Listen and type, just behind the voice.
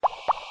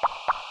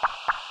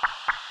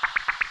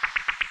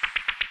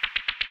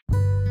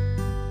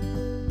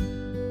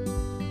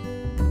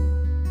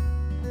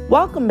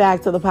Welcome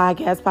back to the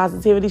Podcast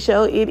Positivity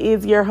Show. It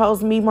is your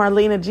host, me,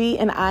 Marlena G,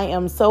 and I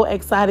am so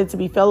excited to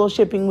be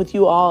fellowshipping with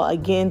you all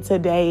again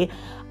today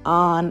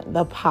on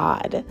the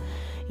pod.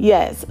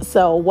 Yes,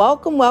 so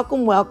welcome.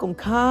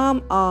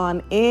 Come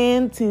on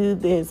into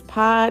this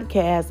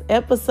podcast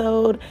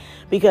episode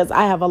because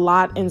I have a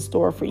lot in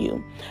store for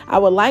you. I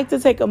would like to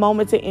take a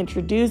moment to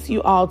introduce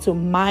you all to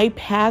my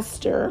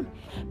pastor,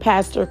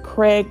 Pastor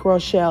Craig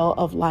Rochelle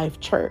of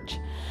LifeChurch.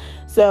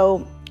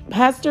 So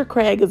Pastor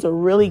Craig is a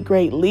really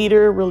great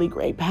leader, really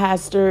great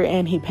pastor,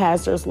 and he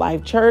pastors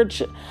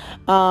LifeChurch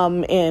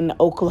in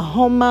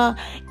Oklahoma.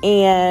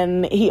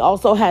 And he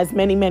also has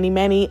many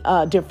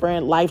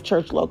different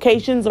LifeChurch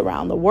locations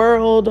around the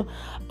world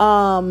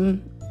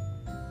and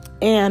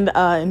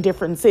in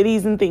different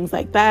cities and things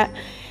like that.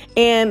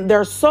 And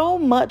there's so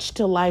much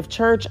to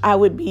LifeChurch. I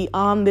would be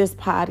on this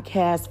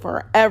podcast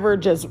forever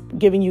just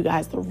giving you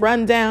guys the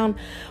rundown.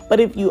 But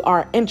if you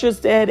are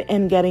interested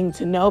in getting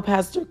to know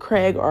Pastor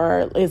Craig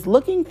or is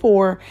looking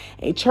for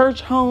a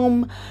church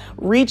home,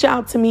 reach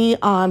out to me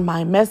on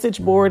my message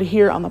board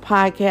here on the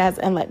podcast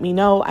and let me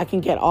know. I can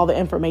get all the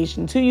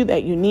information to you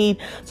that you need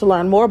to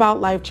learn more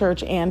about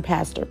LifeChurch and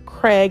Pastor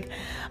Craig.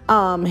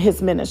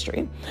 His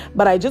ministry.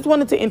 But I just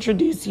wanted to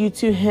introduce you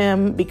to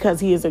him because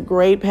he is a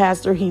great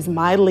pastor. He's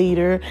my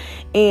leader.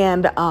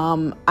 And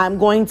I'm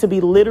going to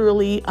be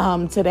literally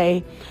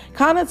today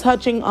kind of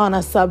touching on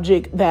a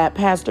subject that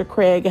Pastor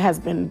Craig has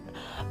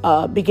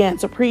began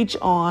to preach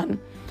on,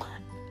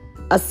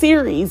 a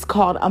series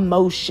called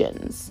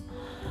Emotions.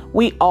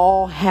 We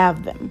all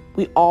have them.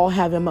 We all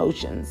have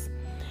emotions.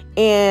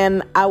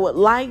 And I would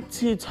like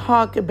to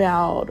talk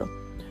about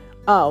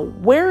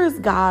where is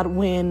God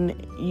when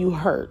you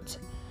hurt?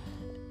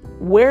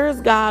 Where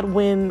is God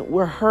when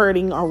we're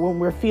hurting or when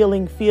we're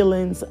feeling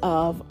feelings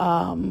of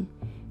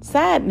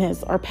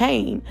sadness or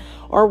pain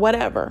or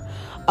whatever?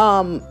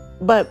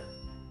 But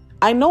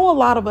I know a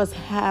lot of us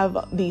have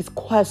these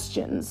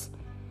questions.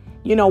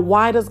 You know,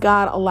 why does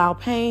God allow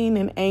pain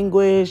and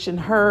anguish and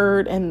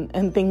hurt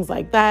and things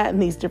like that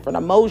and these different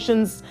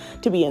emotions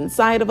to be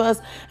inside of us?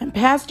 And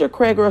Pastor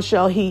Craig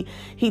Rochelle, he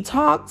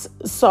talked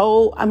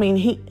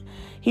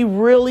he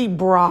really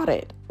brought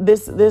it.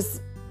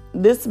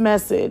 This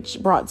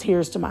message brought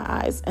tears to my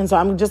eyes. And so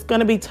I'm just going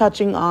to be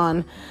touching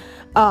on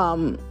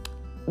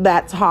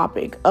that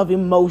topic of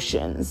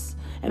emotions.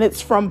 And it's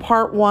from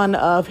part 1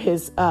 of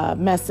his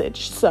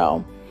message.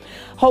 So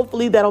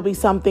hopefully that'll be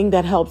something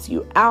that helps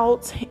you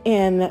out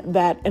and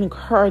that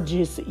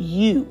encourages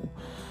you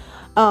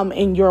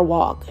in your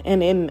walk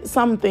and in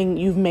something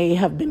you may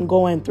have been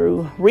going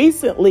through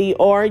recently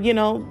or,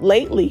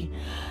 lately.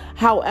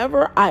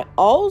 However, I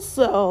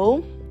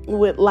also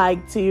would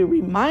like to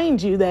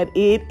remind you that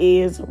it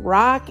is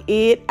Rock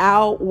It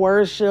Out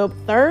Worship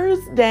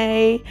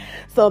Thursday.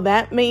 So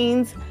that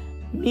means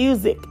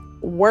music,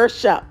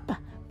 worship,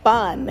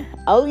 fun.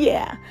 Oh,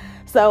 yeah.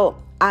 So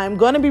I'm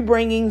going to be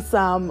bringing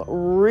some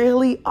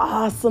really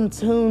awesome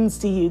tunes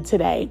to you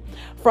today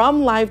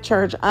from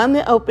LifeChurch on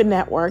the Open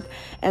Network.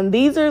 And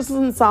these are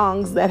some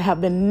songs that have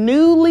been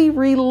newly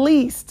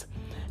released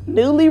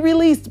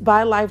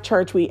by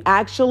LifeChurch. We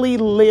actually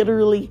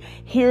literally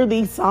hear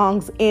these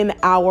songs in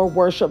our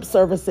worship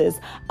services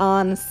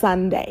on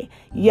Sunday.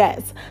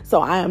 Yes.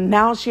 So I am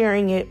now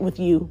sharing it with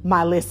you,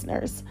 my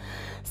listeners.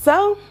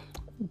 So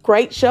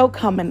great show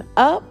coming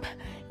up.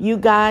 You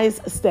guys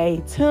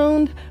stay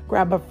tuned.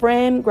 Grab a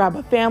friend, grab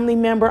a family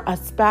member, a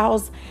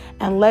spouse,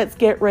 and let's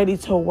get ready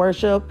to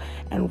worship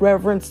and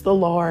reverence the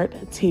Lord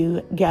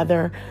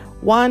together,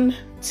 one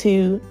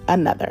to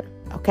another.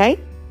 Okay?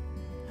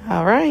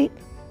 All right.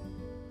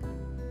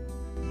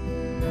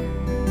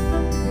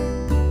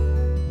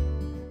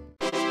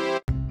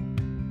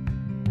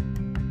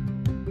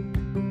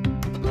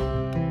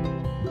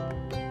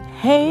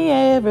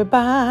 Hey,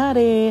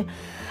 everybody.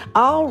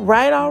 All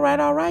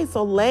right.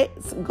 So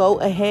let's go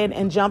ahead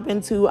and jump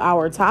into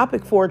our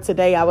topic for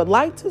today. I would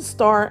like to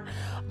start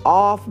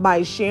off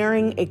by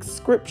sharing a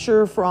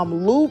scripture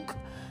from Luke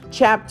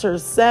chapter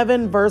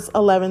 7, verse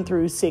 11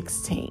 through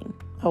 16.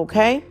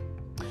 Okay.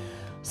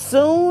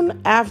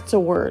 Soon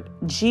afterward,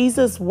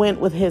 Jesus went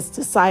with his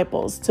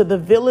disciples to the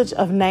village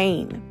of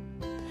Nain,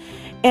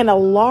 and a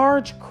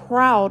large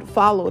crowd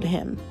followed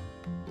him.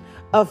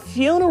 A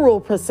funeral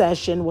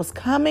procession was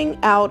coming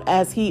out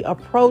as he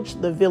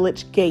approached the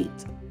village gate.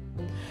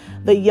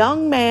 The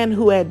young man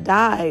who had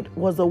died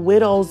was a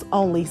widow's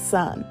only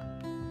son,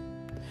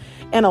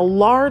 and a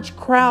large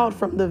crowd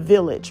from the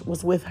village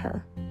was with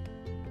her.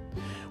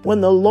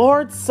 When the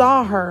Lord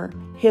saw her,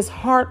 his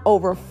heart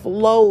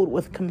overflowed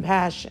with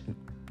compassion.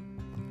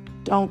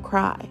 "Don't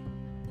cry,"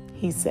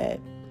 he said.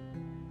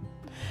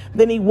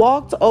 Then he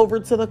walked over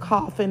to the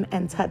coffin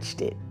and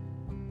touched it,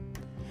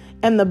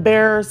 and the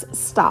bearers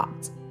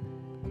stopped.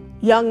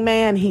 "Young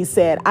man," he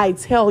said, "I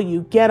tell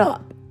you, get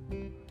up."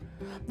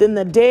 Then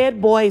the dead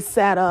boy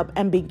sat up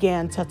and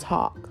began to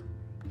talk.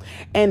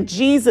 And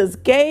Jesus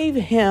gave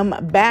him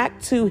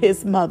back to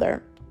his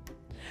mother.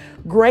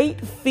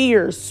 Great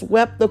fear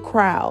swept the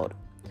crowd,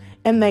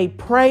 and they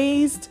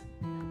praised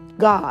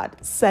God,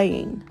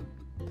 saying,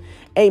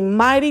 A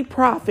mighty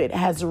prophet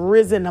has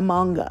risen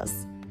among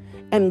us,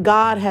 and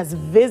God has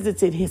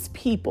visited his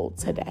people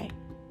today.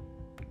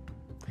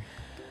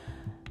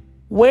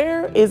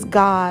 Where is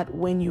God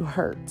when you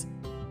hurt?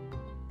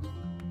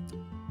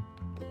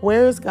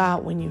 Where is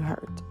God when you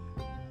hurt?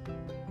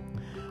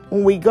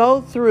 When we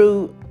go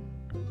through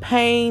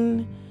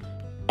pain,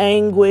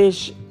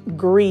 anguish,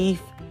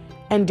 grief,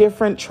 and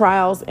different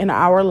trials in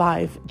our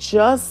life,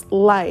 just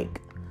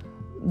like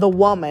the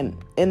woman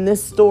in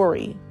this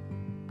story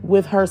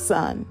with her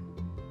son,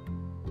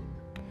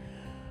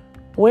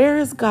 where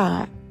is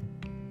God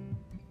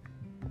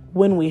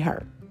when we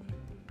hurt?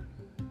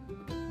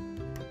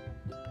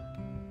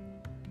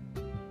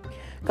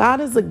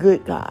 God is a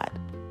good God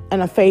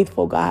and a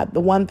faithful God. The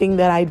one thing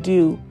that I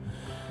do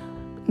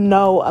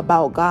know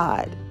about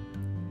God,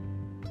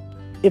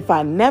 if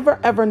I never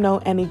ever know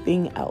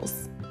anything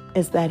else,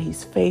 is that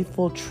he's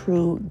faithful,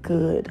 true,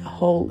 good,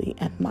 holy,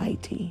 and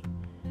mighty.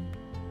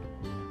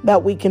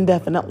 That we can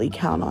definitely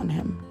count on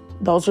him.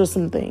 Those are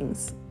some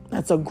things.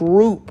 That's a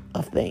group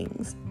of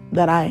things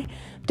that I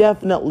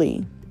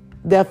definitely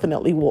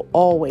will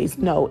always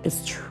know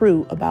is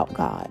true about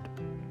God.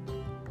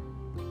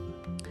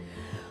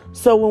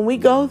 So when we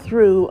go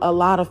through a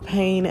lot of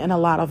pain and a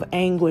lot of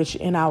anguish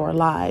in our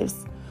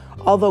lives,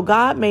 although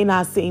God may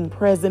not seem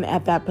present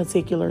at that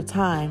particular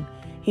time,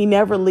 he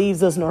never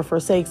leaves us nor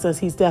forsakes us.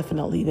 He's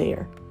definitely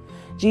there.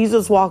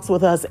 Jesus walks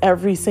with us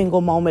every single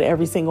moment,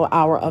 every single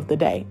hour of the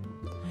day.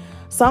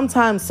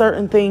 Sometimes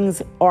certain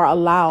things are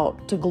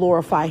allowed to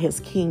glorify his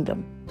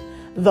kingdom.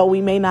 Though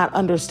we may not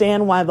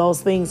understand why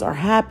those things are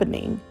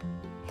happening,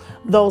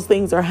 those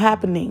things are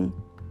happening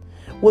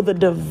with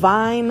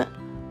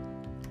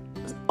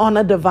on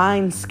a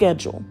divine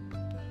schedule.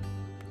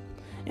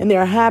 And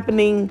they're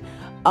happening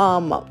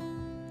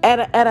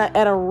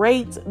at a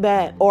rate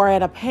that, or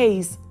at a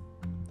pace,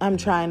 I'm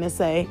trying to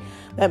say,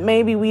 that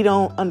maybe we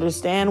don't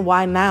understand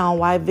why now,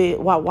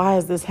 why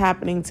is this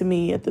happening to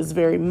me at this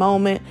very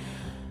moment.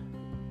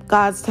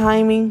 God's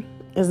timing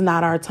is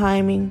not our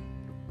timing.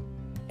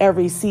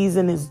 Every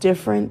season is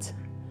different.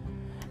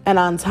 And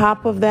on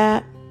top of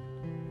that,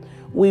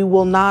 we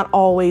will not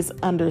always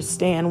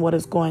understand what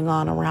is going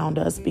on around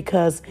us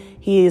because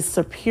he is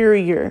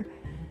superior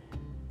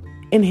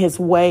in his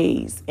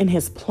ways, in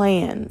his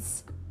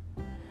plans.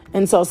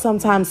 And so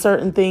sometimes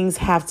certain things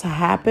have to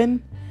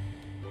happen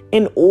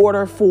in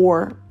order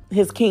for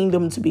his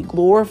kingdom to be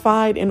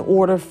glorified, in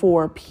order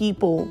for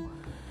people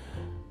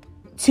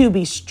to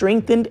be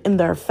strengthened in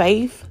their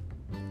faith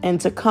and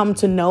to come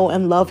to know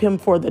and love him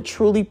for the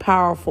truly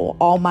powerful,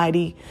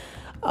 almighty,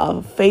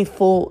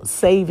 faithful,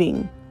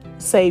 saving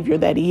Savior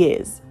that he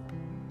is.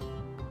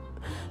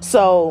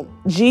 So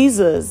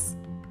Jesus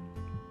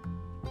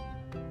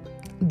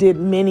did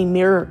many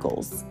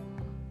miracles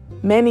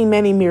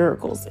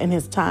in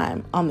his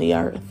time on the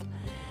earth.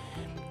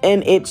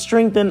 And it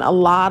strengthened a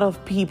lot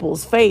of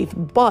people's faith.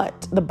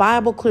 But the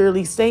Bible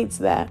clearly states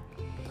that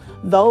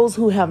those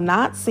who have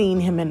not seen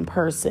him in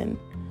person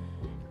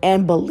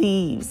and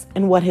believes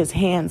in what his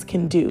hands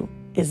can do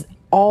is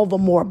all the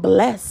more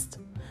blessed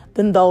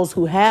than those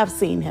who have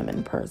seen him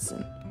in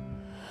person.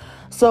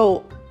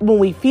 So when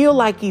we feel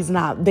like he's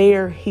not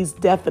there, he's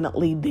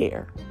definitely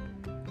there.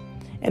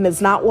 And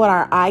it's not what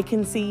our eye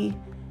can see.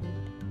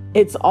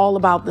 It's all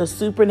about the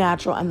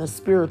supernatural and the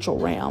spiritual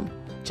realm.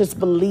 Just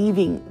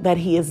believing that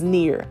he is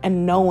near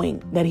and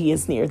knowing that he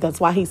is near. That's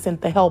why he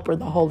sent the helper,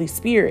 the Holy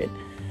Spirit,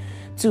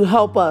 to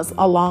help us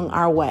along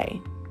our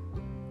way.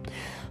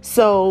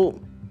 So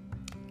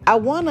I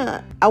want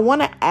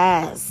to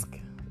ask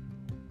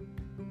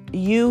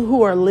you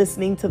who are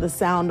listening to the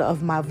sound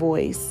of my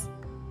voice,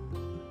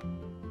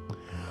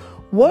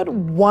 what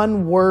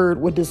one word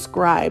would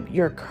describe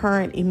your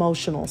current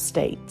emotional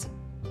state?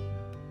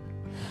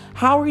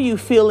 How are you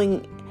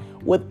feeling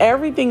with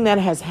everything that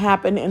has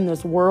happened in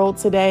this world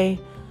today?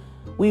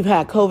 We've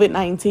had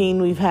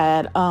COVID-19. We've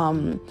had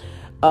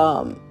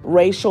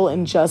racial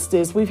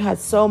injustice. We've had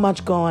so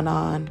much going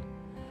on.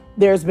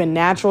 There's been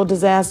natural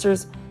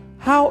disasters.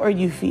 How are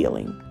you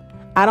feeling?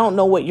 I don't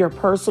know what your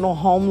personal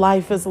home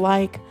life is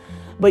like,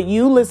 but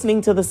you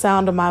listening to the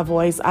sound of my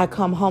voice, I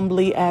come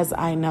humbly as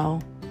I know,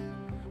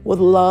 with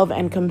love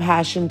and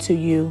compassion to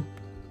you.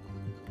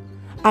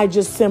 I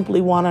just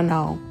simply want to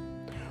know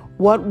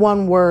what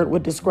one word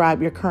would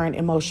describe your current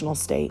emotional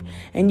state.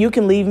 And you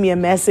can leave me a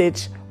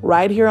message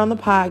right here on the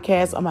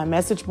podcast, on my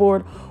message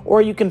board,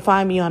 or you can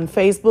find me on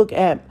Facebook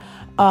at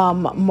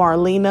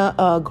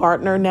Marlena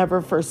Gardner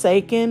Never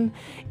Forsaken,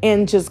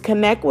 and just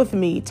connect with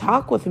me,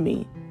 talk with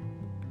me.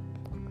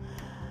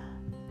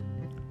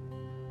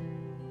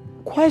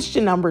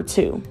 Question number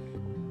 2.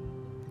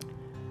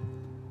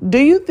 Do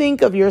you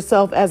think of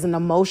yourself as an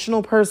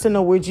emotional person,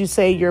 or would you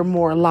say you're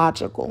more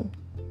logical?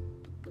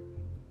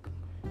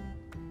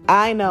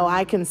 I know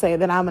I can say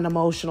that I'm an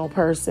emotional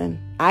person.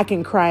 I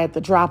can cry at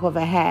the drop of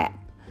a hat.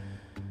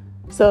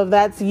 So if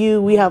that's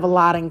you, we have a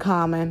lot in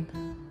common.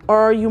 Or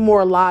are you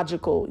more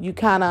logical? You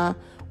kind of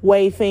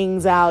weigh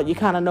things out. You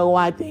kind of know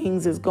why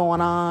things is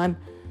going on.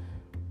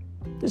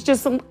 It's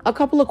just a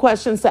couple of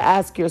questions to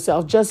ask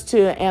yourself just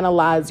to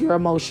analyze your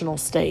emotional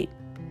state.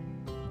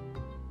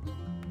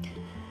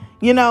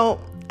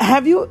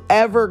 Have you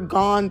ever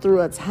gone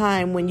through a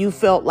time when you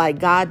felt like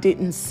God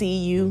didn't see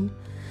you?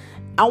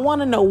 I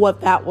want to know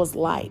what that was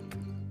like.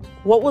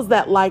 What was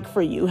that like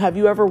for you? Have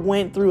you ever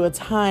went through a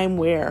time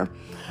where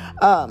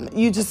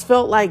you just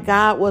felt like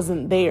God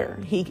wasn't there?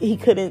 He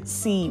couldn't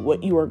see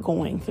what you were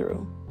going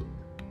through.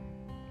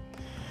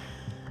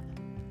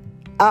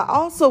 I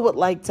also would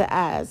like to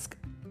ask,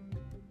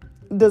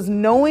 does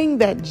knowing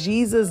that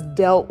Jesus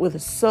dealt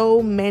with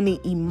so many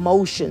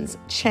emotions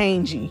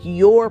change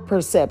your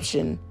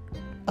perception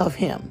of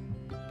him?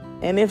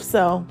 And if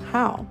so,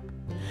 how?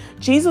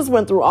 Jesus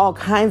went through all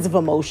kinds of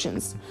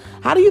emotions.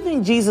 How do you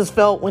think Jesus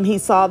felt when he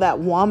saw that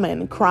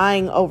woman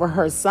crying over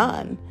her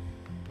son?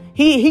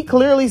 He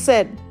clearly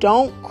said,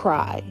 "Don't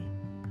cry.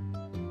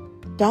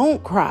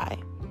 Don't cry."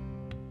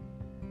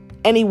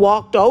 And he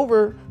walked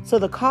over to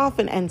the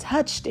coffin and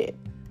touched it.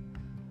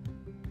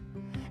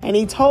 And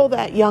he told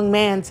that young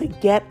man to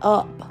get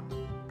up.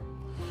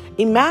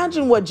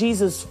 Imagine what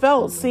Jesus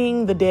felt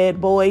seeing the dead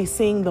boy,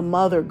 seeing the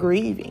mother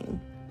grieving.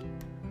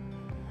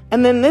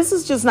 And then this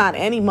is just not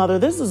any mother.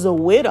 This is a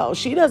widow.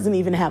 She doesn't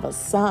even have a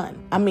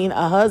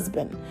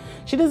husband.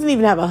 She doesn't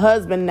even have a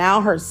husband.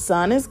 Now her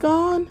son is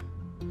gone.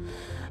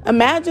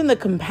 Imagine the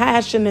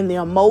compassion and the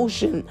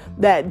emotion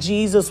that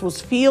Jesus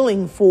was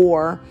feeling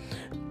for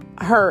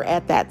her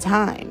at that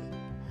time.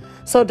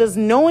 So does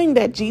knowing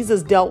that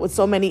Jesus dealt with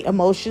so many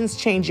emotions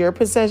change your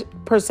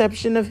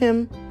perception of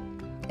him?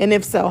 And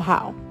if so,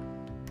 how?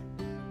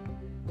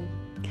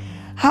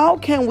 How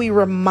can we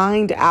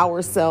remind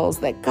ourselves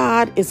that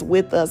God is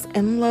with us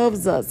and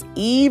loves us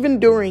even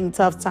during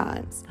tough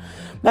times?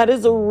 That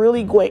is a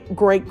really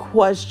great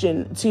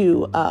question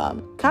to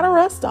kind of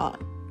rest on.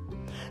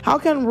 How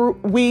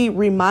can we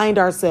remind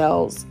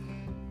ourselves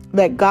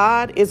that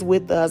God is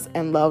with us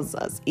and loves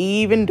us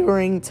even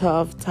during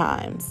tough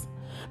times?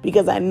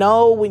 Because I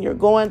know when you're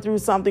going through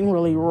something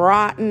really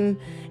rotten,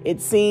 it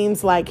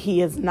seems like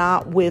he is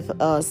not with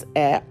us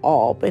at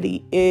all, but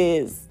he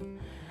is.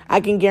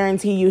 I can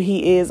guarantee you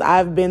he is.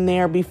 I've been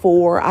there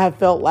before. I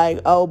felt like,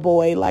 oh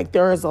boy, like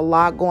there is a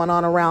lot going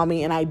on around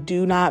me and I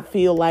do not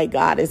feel like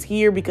God is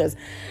here, because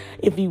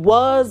if he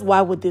was,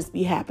 why would this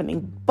be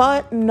happening?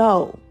 But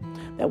know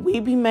that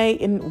weeping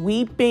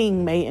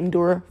may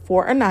endure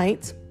for a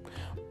night,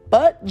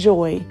 but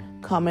joy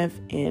cometh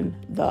in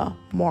the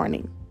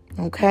morning.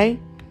 Okay?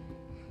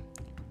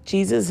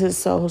 Jesus is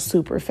so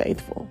super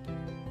faithful.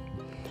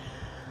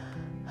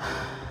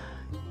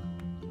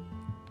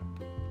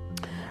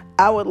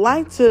 I would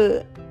like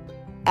to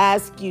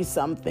ask you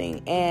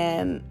something,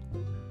 and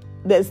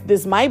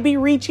this might be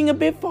reaching a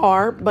bit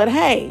far, but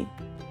hey,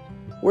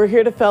 we're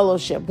here to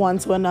fellowship one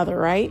to another,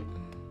 right?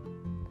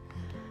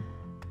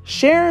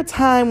 Share a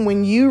time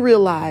when you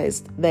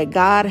realized that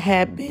God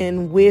had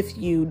been with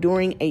you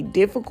during a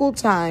difficult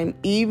time,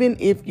 even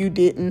if you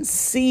didn't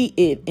see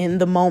it in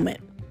the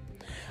moment.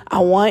 I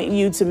want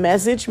you to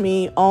message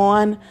me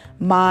on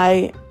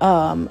my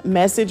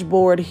message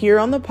board here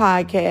on the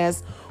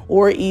podcast,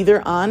 or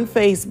either on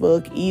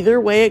Facebook, either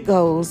way it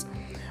goes.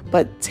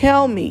 But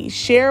tell me,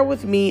 share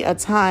with me a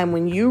time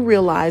when you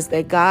realized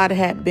that God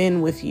had been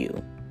with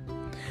you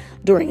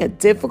during a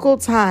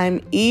difficult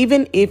time,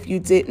 even if you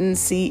didn't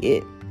see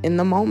it in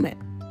the moment.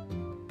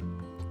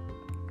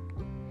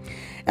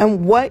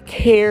 And what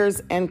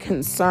cares and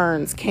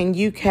concerns can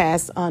you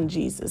cast on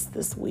Jesus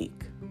this week?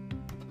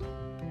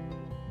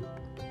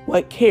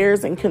 What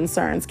cares and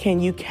concerns can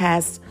you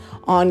cast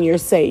on your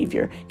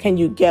Savior? Can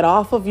you get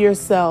off of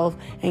yourself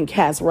and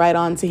cast right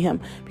onto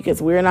him?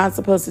 Because we're not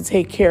supposed to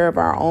take care of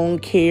our own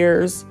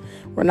cares.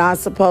 We're not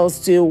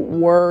supposed to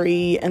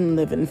worry and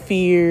live in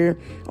fear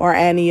or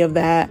any of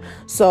that.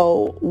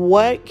 So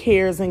what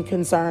cares and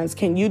concerns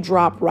can you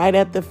drop right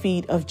at the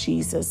feet of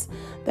Jesus?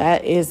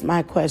 That is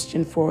my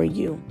question for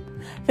you.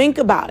 Think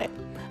about it.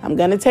 I'm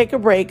going to take a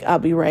break. I'll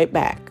be right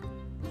back.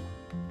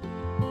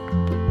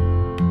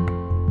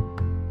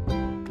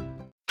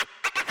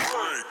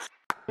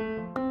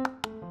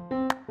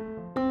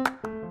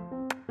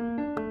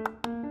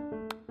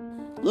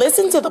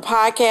 Listen to the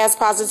Podcast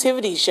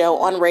Positivity Show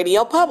on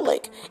Radio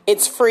Public.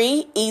 It's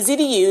free, easy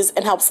to use,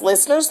 and helps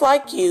listeners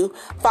like you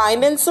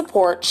find and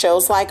support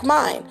shows like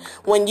mine.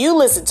 When you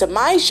listen to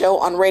my show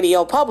on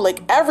Radio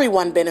Public,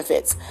 everyone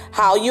benefits.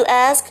 How, you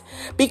ask?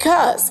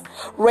 Because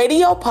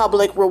Radio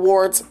Public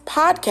rewards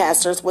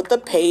podcasters with the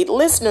paid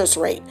listeners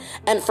rate.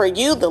 And for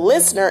you, the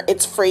listener,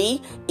 it's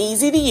free,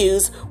 easy to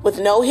use, with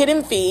no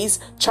hidden fees,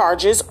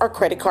 charges, or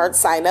credit card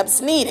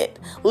signups needed.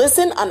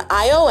 Listen on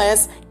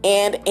iOS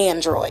and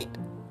Android.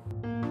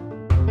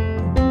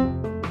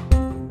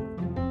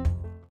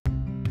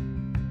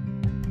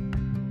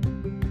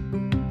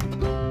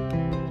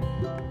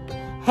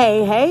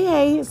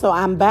 Hey. So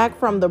I'm back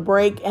from the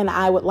break, and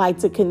I would like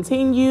to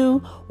continue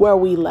where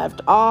we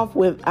left off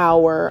with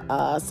our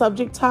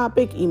subject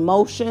topic,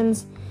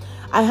 emotions.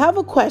 I have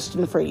a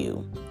question for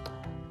you.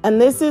 And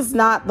this is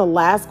not the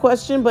last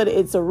question, but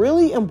it's a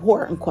really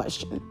important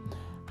question.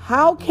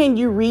 How can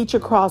you reach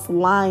across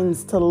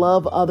lines to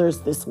love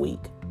others this week?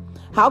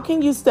 How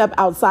can you step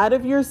outside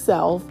of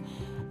yourself,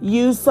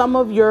 use some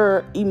of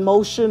your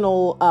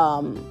emotional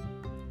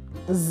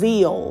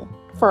zeal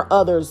for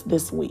others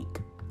this week?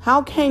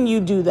 How can you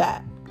do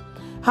that?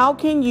 How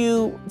can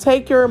you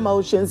take your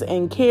emotions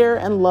and care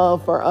and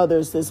love for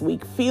others this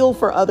week? Feel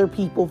for other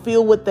people,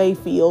 feel what they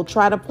feel,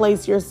 try to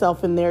place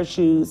yourself in their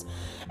shoes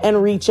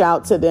and reach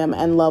out to them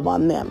and love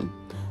on them.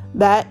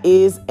 That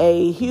is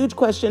a huge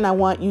question I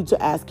want you to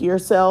ask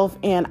yourself,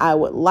 and I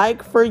would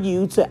like for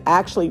you to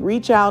actually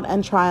reach out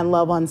and try and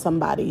love on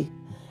somebody,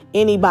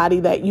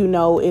 anybody that you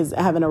know is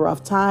having a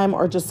rough time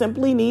or just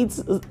simply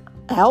needs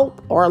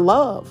help or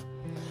love.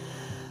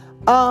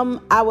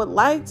 I would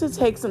like to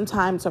take some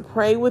time to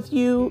pray with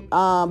you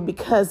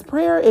because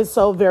prayer is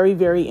so very,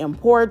 very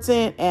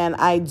important, and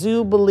I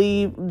do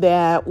believe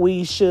that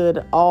we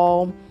should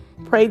all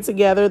pray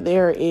together.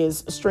 There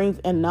is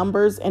strength in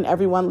numbers, and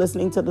everyone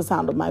listening to the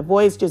sound of my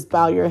voice, just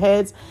bow your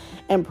heads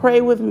and pray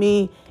with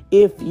me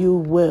if you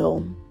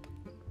will.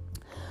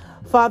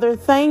 Father,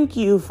 thank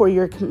you for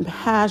your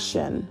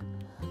compassion.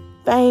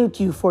 Thank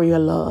you for your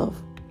love,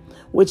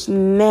 which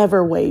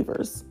never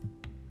wavers.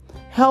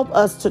 Help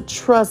us to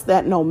trust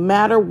that no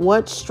matter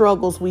what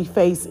struggles we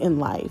face in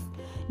life,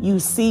 you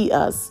see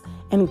us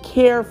and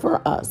care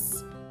for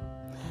us.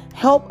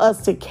 Help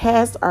us to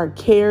cast our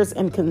cares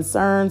and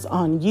concerns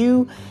on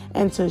you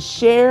and to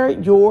share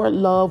your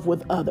love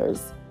with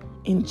others.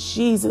 In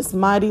Jesus'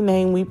 mighty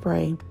name we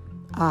pray.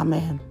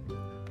 Amen.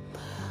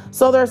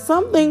 So there's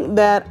something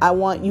that I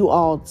want you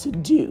all to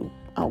do,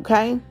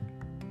 okay?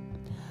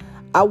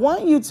 I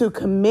want you to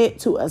commit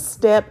to a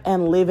step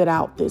and live it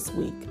out this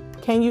week.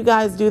 Can you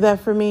guys do that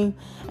for me?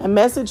 And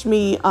message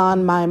me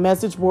on my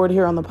message board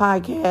here on the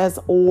podcast,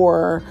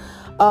 or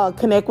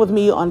connect with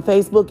me on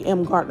Facebook,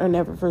 M. Gardner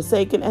Never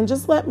Forsaken, and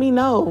just let me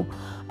know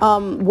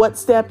what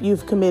step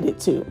you've committed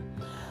to.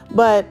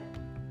 But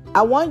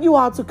I want you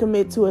all to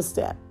commit to a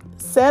step.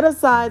 Set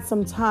aside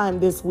some time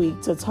this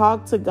week to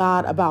talk to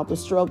God about the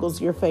struggles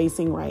you're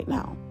facing right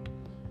now.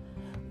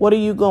 What are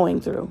you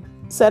going through?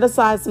 Set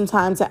aside some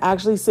time to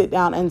actually sit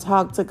down and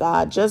talk to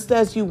God just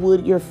as you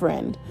would your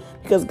friend,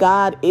 because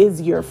God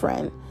is your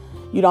friend.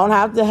 You don't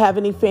have to have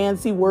any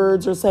fancy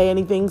words or say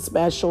anything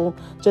special.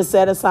 Just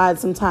set aside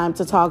some time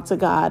to talk to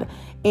God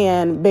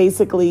and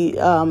basically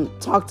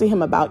talk to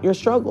him about your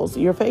struggles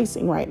you're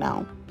facing right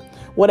now,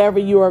 whatever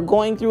you are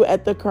going through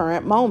at the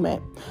current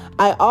moment.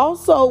 I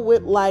also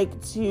would like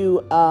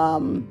to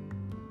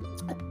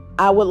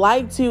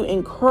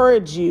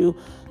encourage you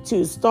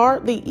to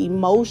start the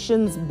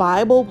Emotions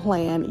Bible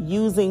Plan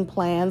using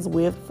Plans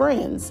with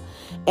Friends.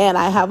 And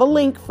I have a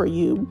link for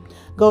you.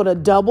 Go to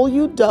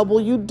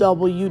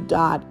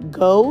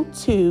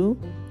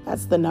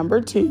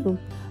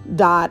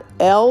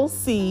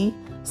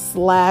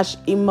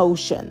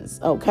www.go2.lc/emotions.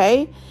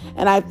 Okay.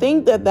 And I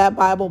think that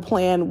Bible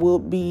plan will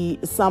be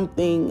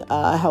something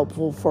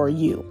helpful for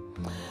you.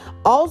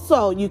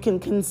 Also, you can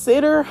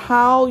consider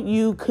how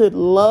you could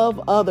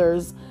love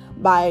others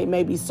by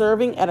maybe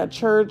serving at a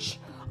church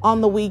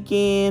on the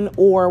weekend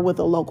or with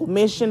a local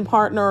mission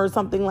partner or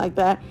something like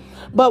that.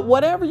 But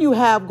whatever you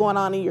have going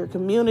on in your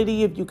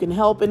community, if you can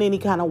help in any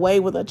kind of way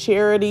with a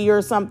charity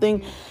or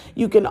something,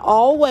 you can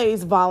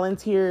always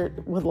volunteer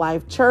with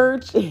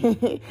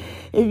LifeChurch.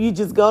 If you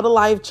just go to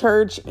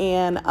LifeChurch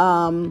and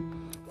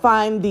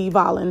find the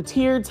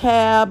volunteer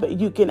tab,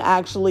 you can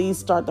actually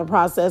start the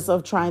process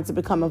of trying to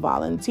become a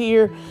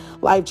volunteer.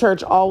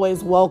 LifeChurch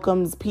always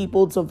welcomes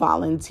people to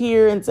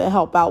volunteer and to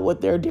help out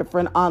with their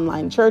different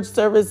online church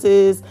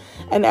services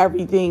and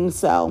everything.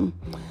 So,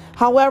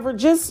 however,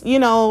 just,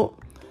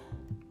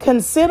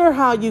 consider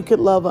how you could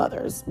love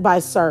others by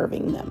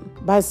serving them,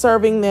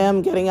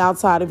 getting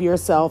outside of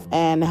yourself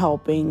and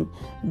helping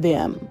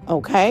them.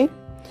 Okay.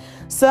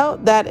 So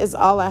that is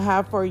all I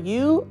have for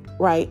you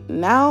right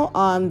now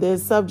on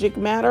this subject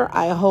matter.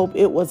 I hope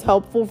it was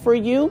helpful for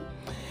you.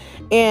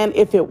 And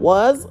if it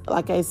was,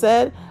 like I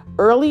said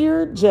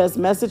earlier, just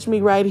message me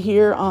right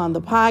here on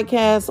the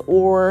podcast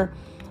or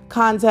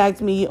contact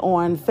me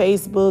on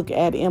Facebook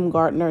at M.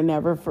 Gardner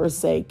Never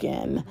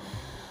Forsaken.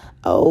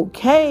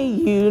 Okay,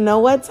 you know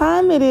what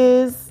time it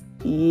is.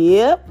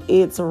 Yep,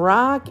 it's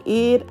Rock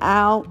It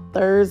Out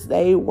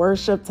Thursday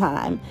worship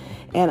time.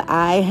 And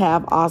I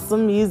have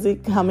awesome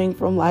music coming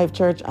from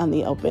LifeChurch on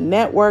the Open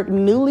Network,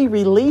 newly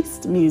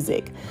released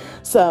music.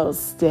 So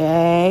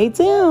stay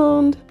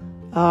tuned.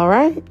 All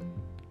right.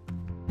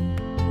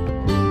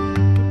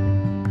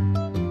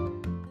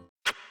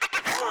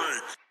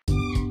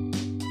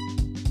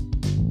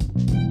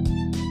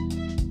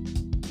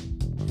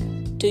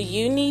 Do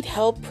you need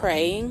help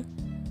praying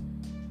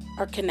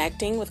or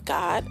connecting with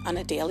God on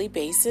a daily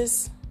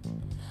basis?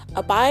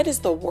 Abide is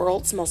the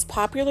world's most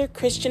popular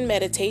Christian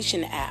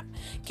meditation app,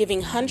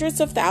 giving hundreds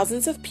of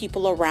thousands of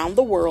people around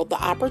the world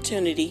the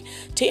opportunity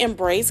to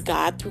embrace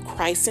God through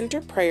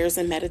Christ-centered prayers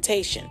and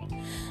meditation.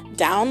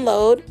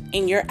 Download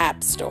in your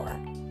app store.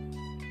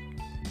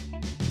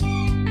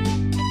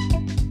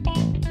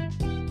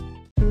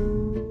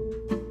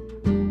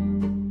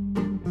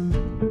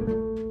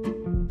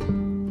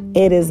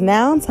 It is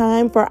now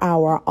time for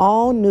our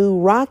all new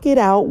Rock It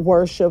Out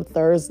Worship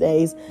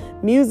Thursdays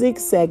music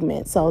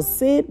segment. So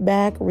sit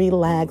back,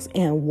 relax,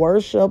 and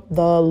worship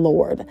the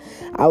Lord.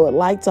 I would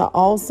like to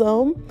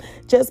also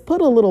just put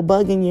a little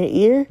bug in your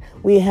ear.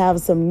 We have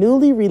some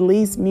newly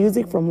released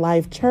music from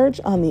LifeChurch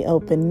on the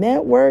Open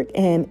Network,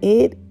 and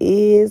it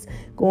is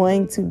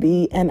going to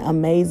be an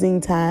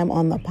amazing time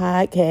on the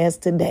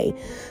podcast today.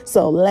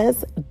 So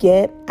let's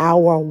get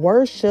our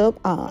worship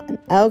on,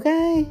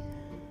 okay?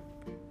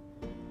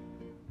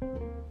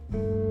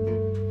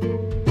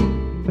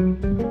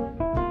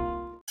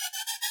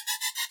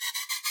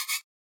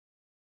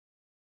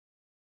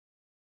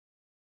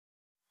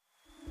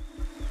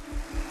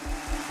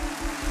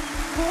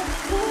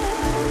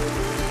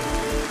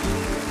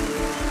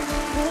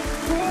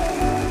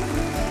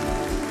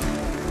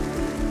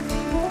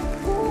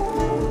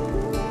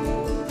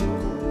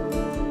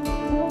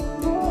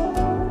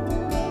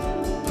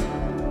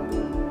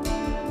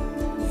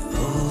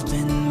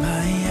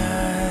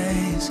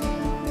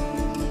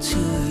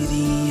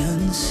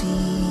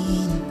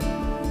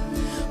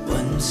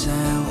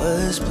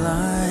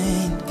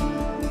 Blind,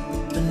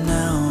 but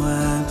now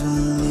I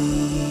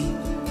believe.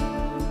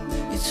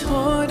 You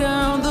tore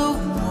down the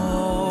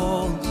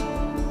walls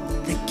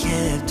that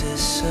kept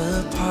us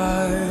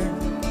apart,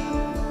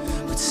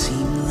 what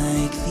seemed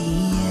like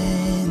the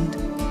end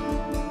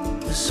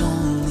was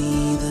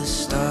only the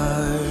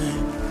start.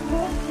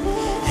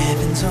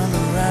 Heaven's all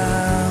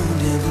around,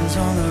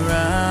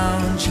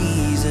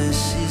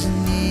 Jesus is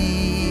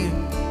near.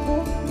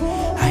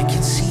 I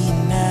can see it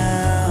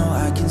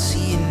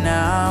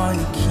now,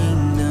 your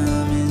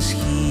kingdom is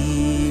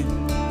here.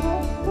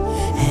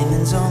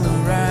 Heaven's all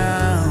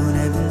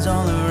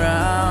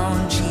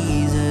around,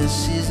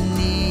 Jesus is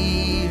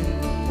near.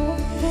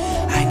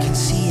 I can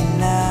see it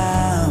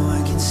now,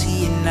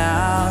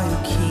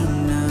 your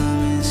kingdom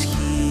is here.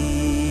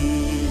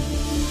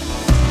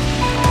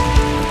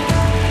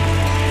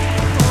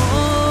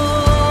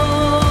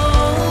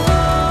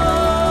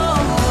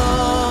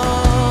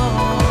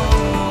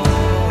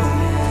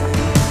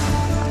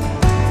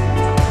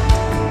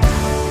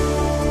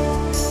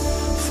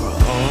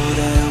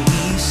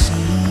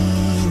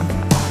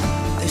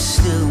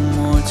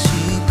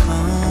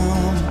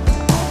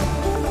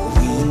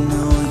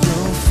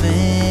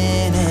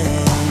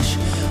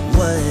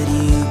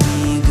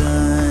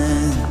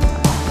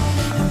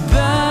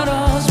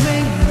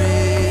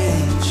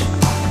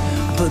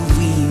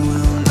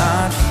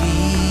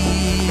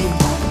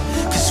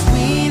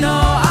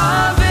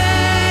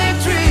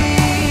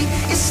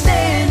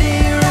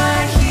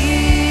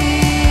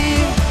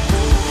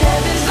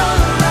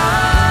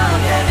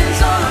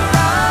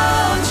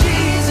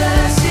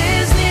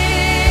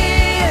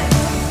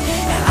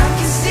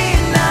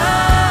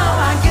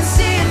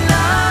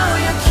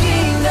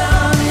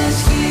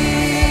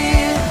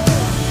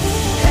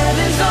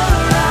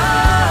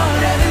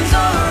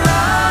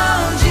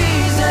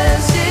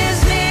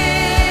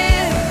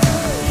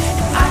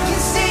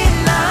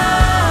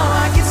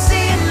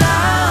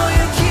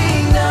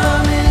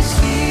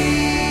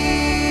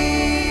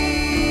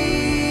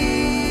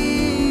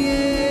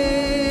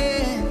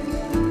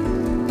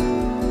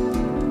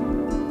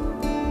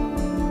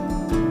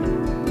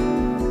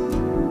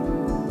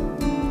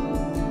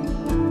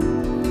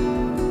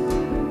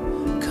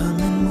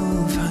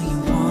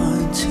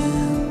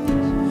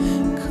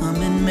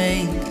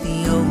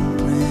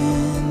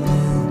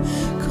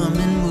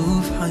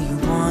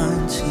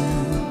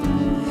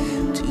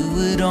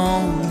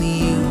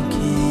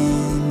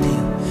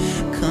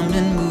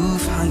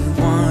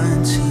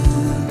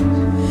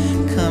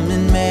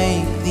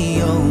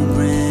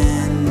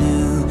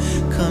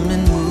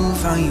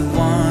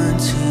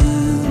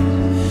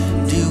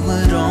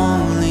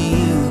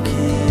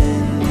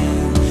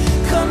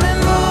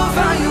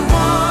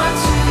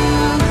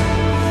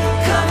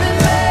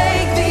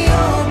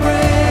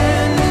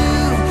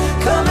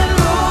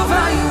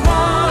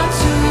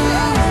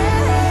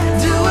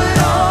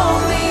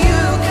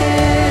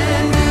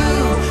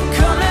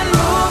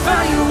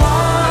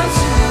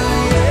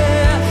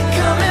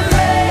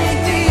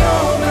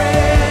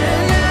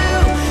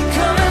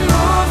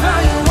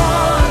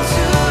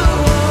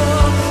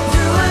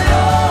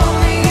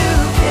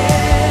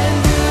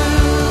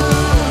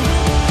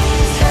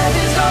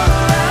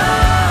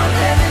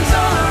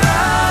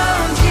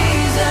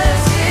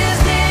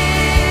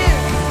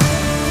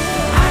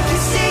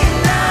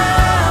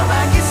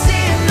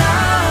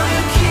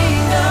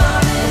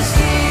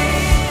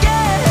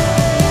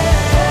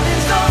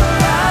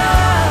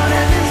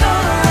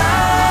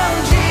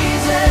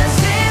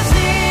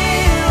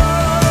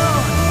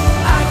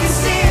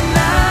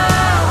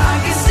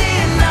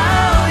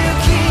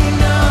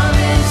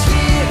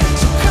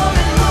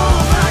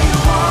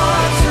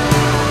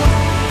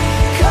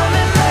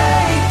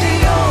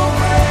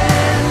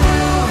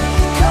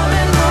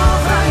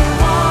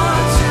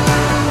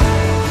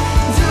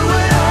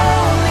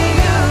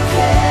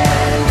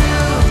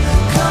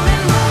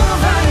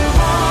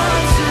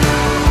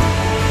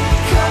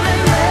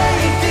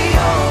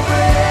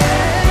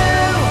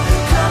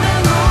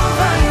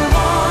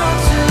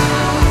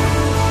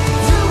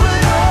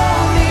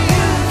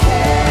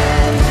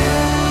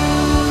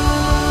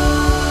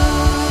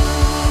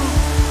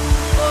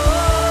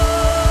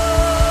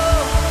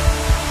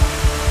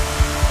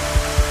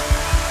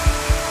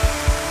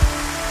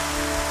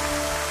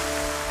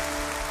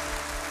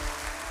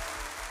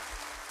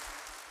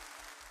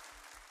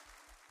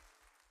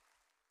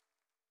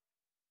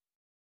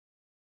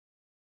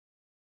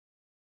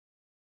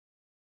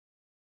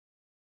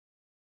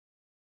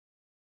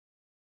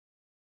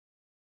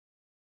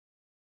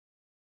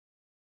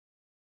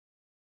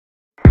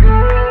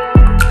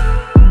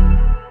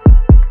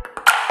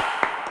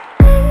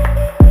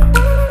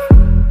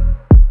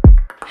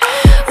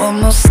 One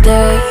more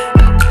step,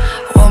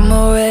 one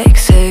more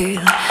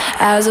exhale,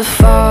 as I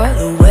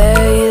follow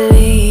where you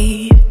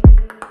lead.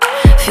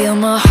 Feel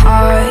my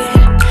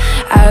heart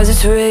as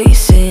it's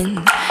racing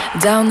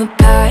down the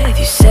path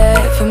you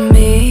set for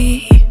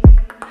me.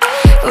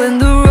 When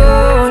the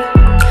road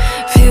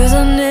feels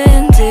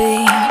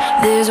unending,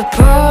 there's a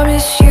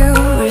promise you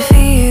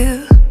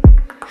reveal.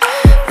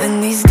 When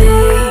these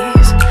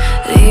days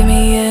leave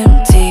me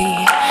empty,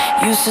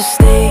 you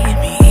sustain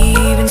me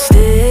even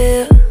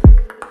still.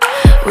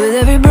 With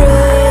every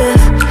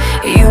breath,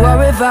 you are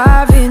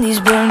reviving these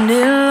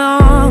burning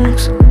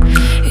lungs.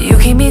 You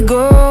keep me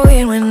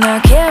going when I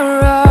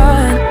can't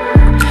run.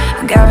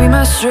 Guide me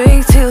my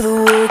strength till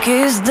the work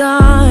is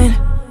done.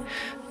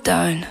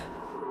 Done.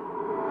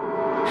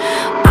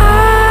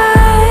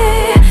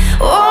 I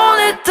won't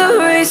let the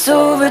race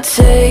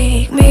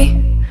overtake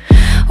me.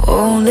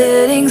 Won't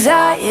let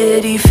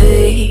anxiety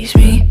faze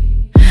me.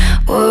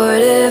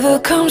 Whatever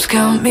comes,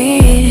 count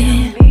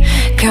me in.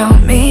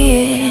 Count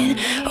me in.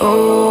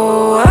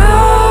 Oh,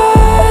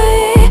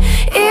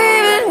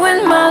 even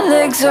when my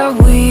legs are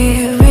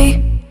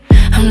weary,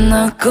 I'm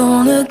not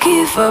gonna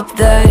give up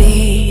that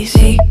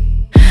easy.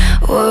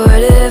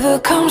 Whatever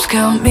comes,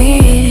 count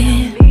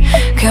me in.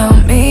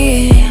 Count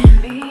me in.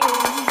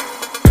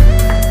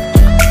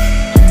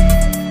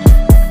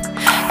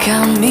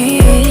 Count me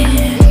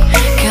in.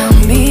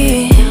 Count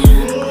me in.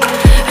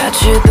 I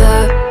trip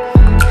up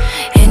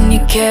and you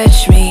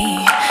catch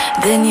me,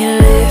 then you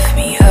lift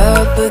me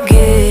up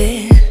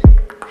again.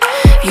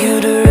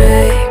 You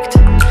direct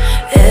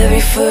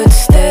every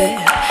footstep,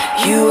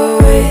 you are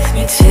with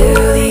me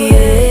till the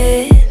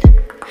end.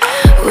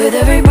 With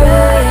every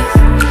breath,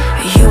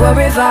 you are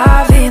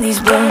reviving these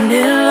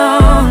burning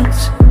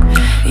lungs.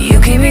 You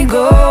keep me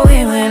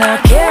going when I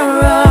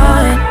can't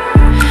run.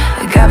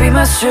 God be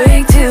my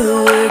strength till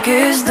the work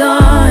is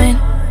done.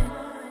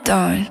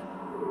 Done.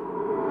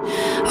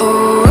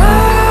 Oh, I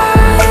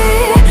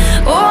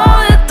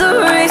won't let the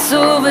race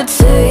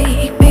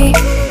overtake me.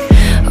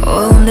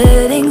 Won't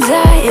let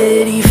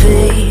anxiety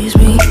faze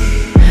me.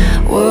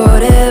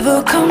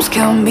 Whatever comes,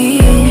 count me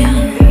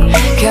in.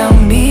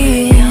 Count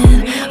me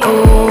in.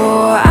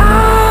 Oh,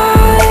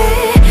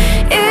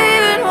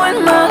 even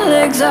when my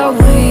legs are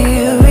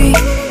weary,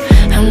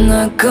 I'm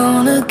not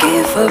gonna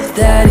give up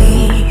that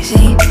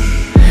easy.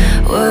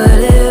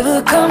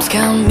 Whatever comes,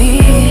 count me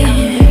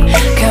in.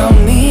 Count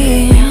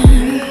me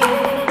in.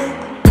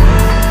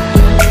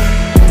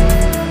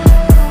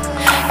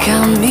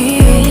 Count me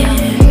in.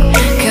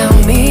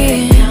 Count me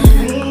in.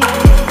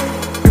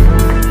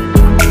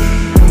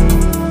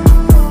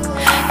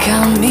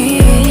 Count me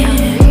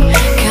in.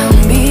 Count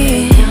me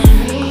in.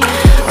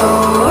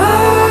 Oh, I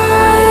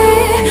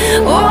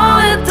won't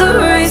let the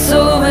race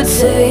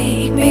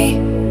overtake me.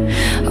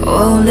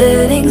 Won't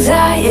let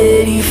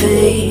anxiety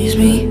faze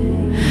me.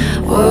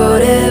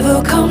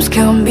 Whatever comes,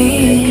 count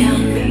me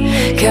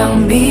in.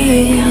 Count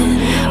me in.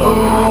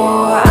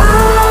 Oh,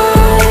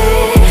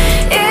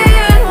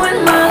 even when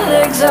my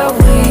legs are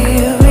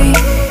weary,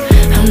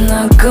 I'm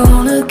not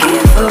gonna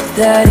give up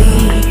that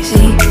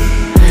easy.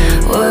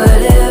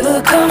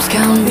 Whatever comes,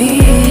 count me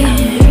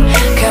in.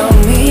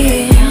 Count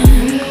me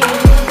in.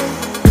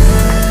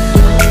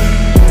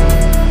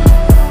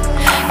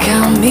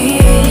 Count me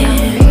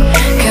in.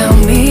 Count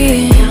me in.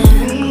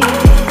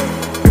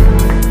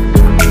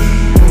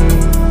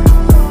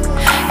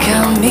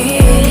 Count me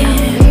in.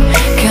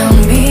 Count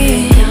me in.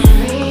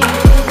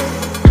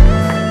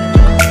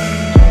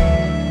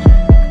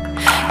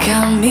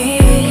 Count me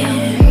in.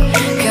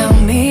 Count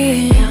me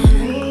in.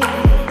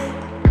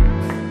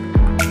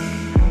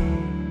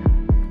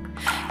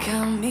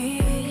 Count me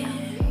in.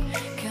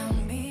 Count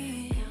me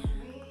in.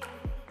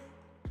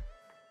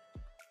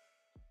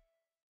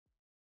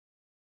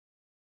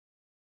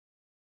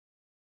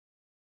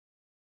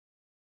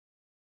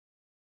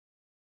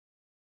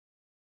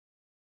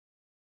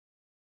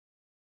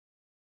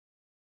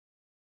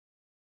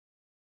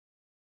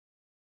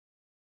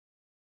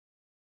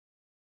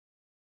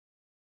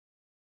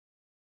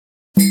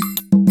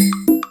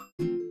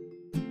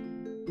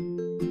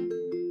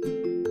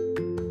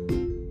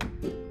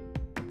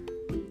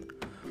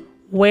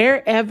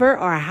 Wherever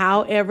or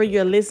however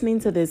you're listening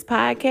to this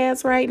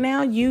podcast right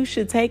now, you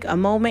should take a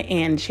moment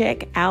and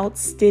check out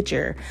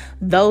Stitcher.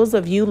 Those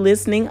of you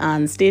listening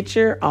on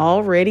Stitcher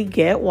already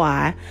get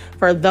why.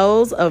 For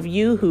those of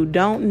you who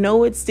don't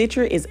know it,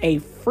 Stitcher is a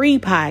free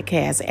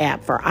podcast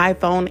app for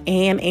iPhone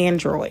and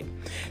Android.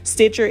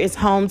 Stitcher is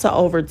home to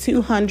over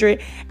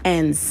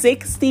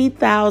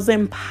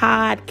 260,000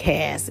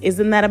 podcasts.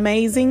 Isn't that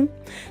amazing?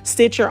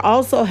 Stitcher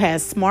also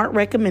has smart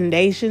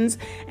recommendations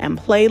and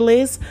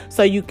playlists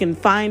so you can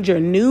find your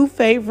new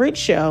favorite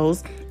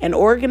shows and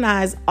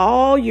organize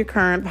all your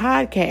current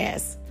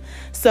podcasts.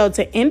 So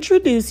to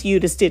introduce you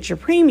to Stitcher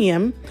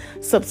Premium,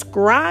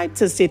 subscribe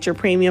to Stitcher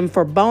Premium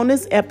for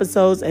bonus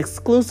episodes,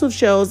 exclusive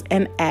shows,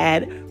 and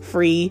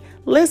ad-free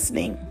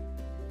listening.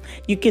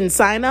 You can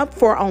sign up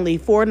for only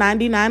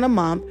 $4.99 a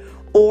month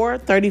or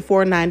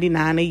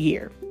 $34.99 a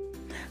year.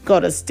 Go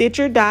to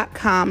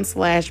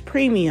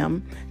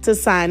Stitcher.com/premium to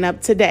sign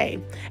up today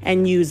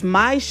and use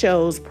my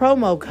show's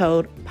promo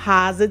code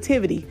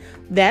Positivity.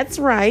 That's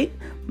right,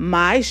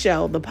 my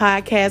show, the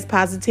podcast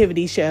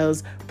Positivity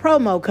Show's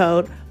promo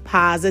code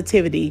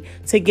Positivity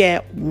to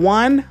get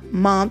 1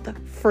 month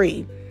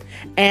free.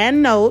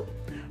 And note,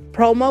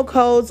 promo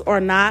codes are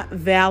not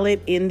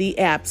valid in the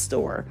App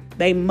Store.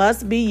 They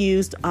must be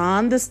used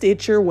on the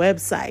Stitcher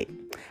website.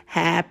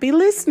 Happy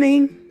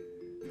listening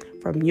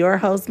from your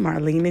host,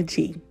 Marlena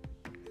G.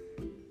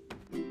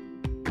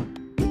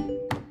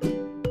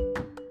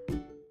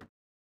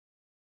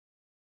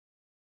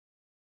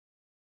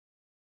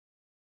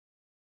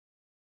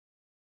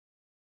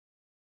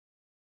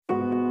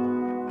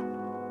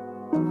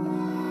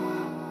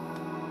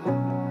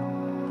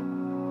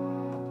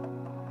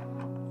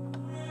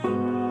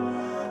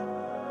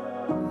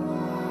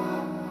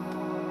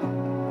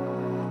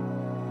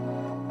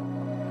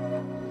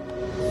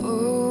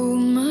 Oh,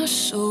 my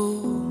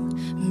soul,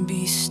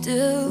 be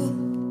still.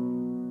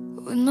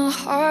 When my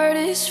heart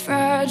is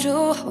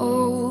fragile,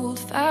 hold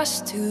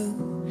fast to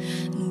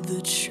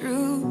the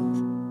truth.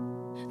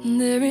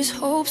 There is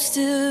hope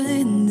still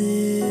in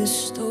this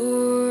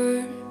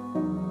storm.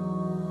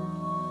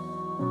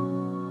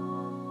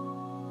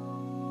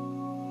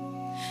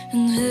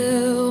 And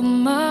help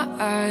my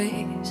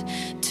eyes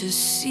to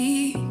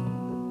see.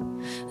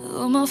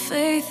 Though my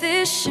faith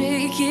is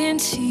shaken,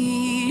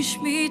 teach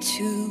me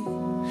to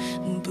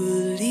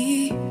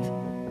believe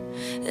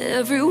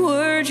every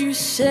word you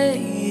say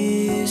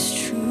is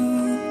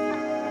true.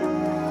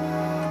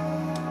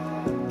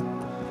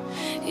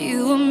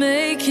 You are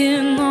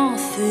making all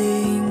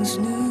things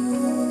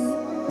new.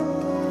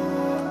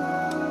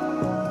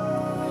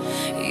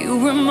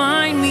 You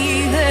remind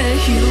me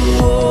that you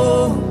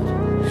won't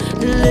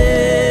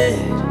let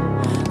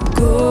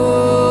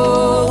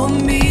go of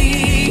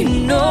me.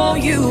 No,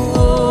 you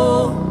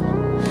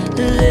won't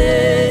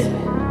let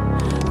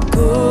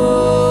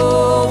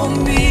go of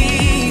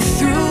me.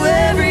 Through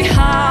every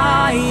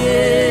high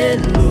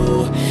and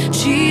low,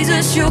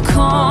 Jesus, you're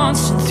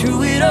constant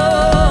through it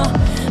all.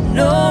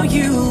 No,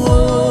 you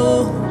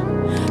won't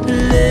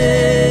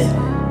let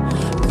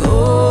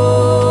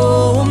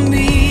go of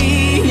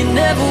me. You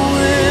never will.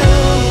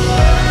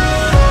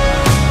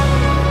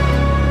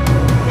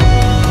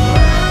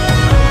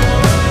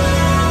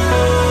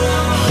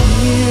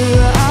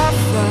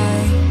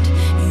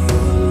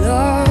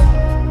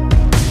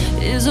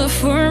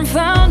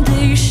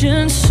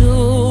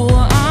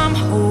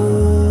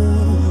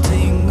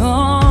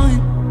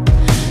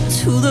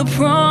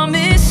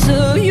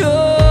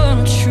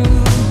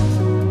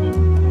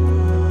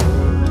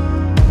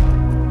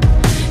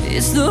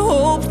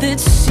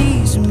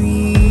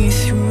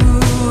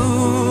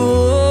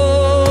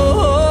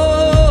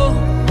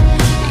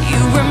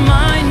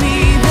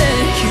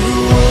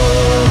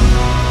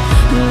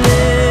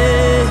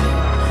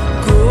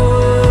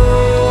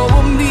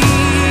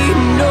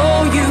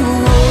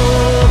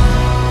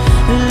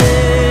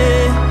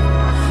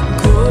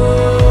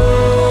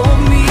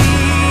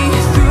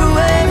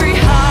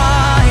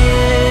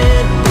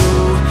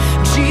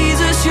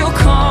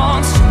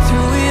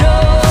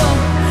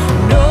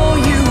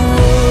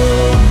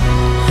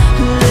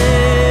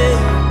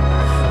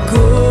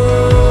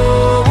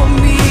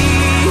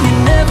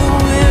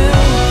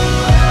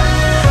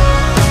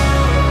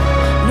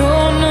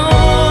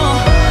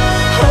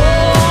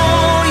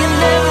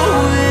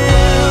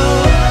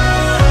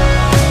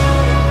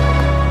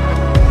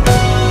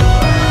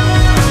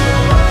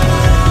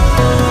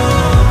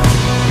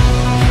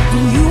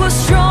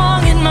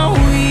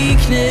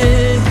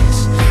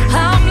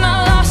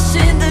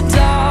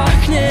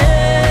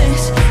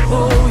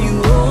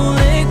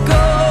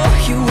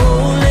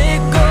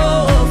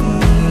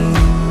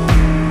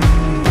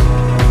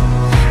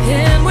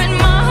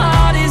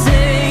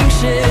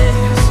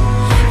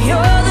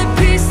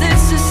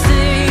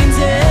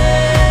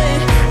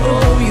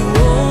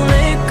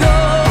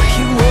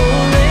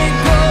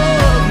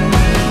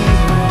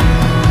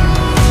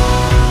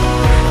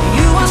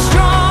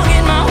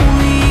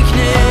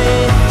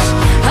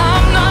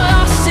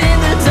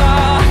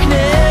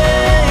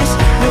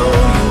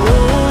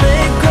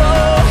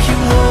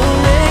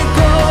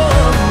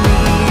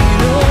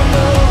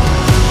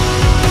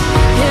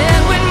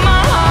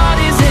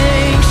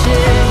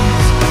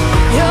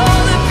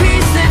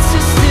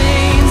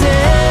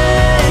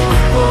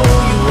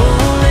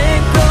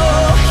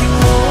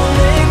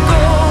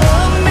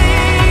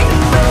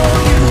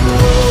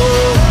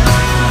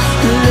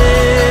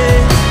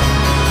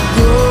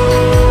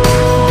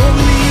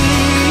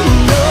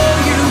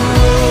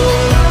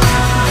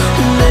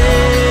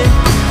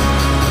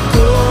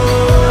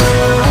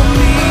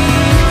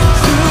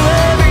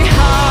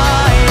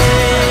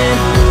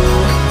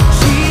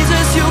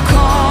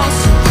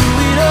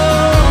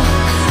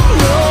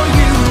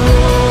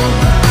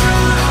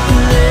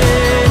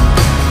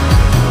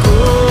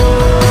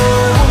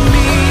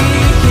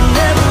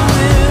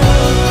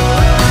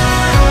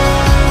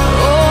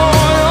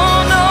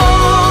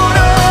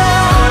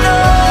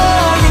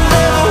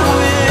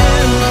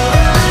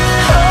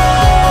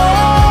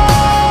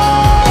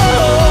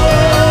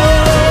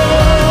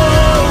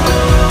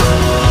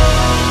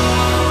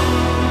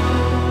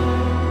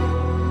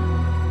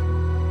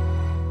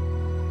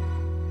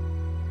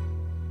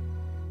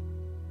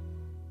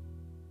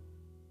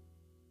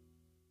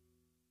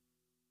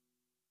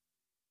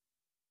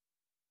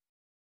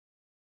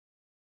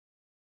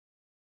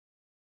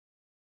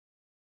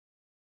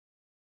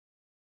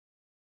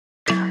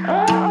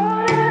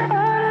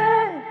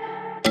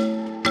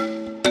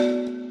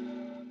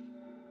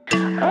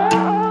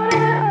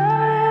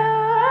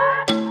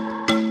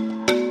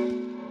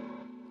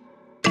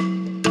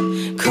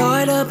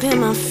 up in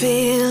my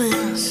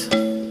feelings.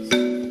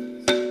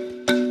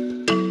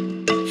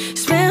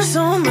 Spend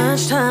so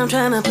much time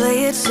trying to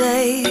play it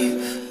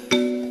safe,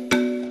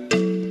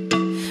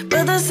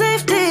 but the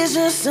safety is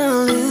just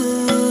an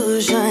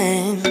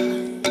illusion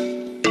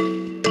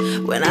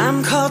when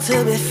I'm called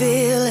to be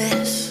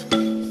fearless.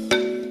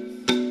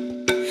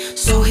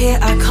 So here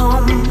I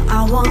come,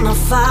 I wanna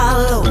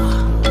follow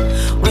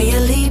where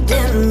you're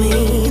leading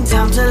me.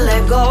 Time to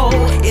let go,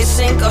 it's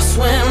sink or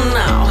swim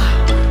now.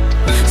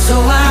 So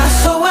I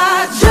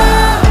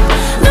jump,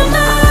 no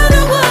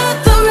matter what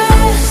the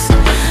risk.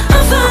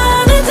 I'm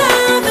finally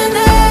diving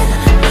in.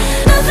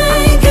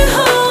 Nothing can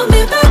hold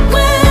me back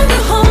when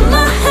you hold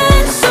my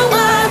hand. So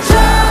I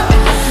jump,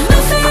 no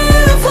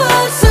fear of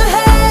what's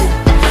ahead.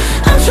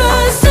 I'm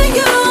trusting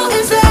you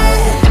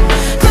instead.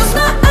 Close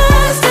my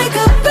eyes, take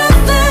a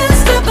breath and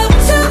step up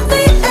to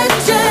the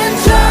edge and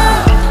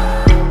jump.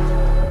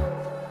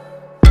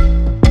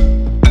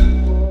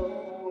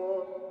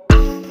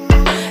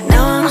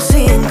 Now I'm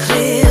seeing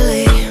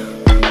clearly.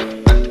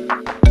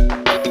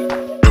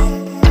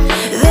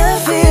 The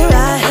fear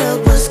I held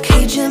was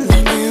caging me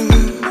in,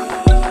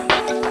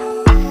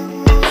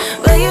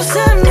 but you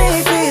set me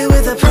free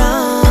with a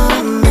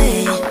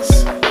promise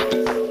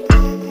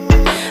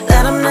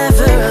that I'm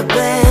never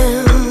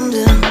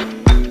abandoned.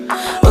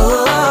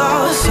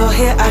 Oh, so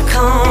here I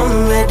come,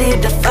 ready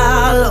to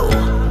follow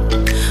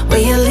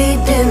where you're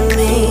leading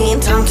me.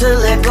 Time to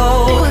let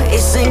go,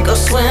 it's sink or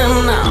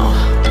swim now.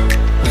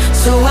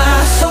 So I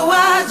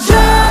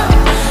jump,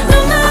 no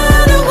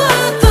matter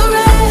what the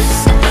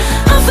risk.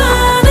 I'm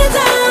finally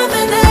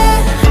diving in.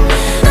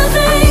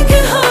 Nothing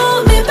can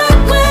hold me back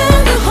when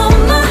you hold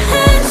my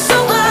hand. So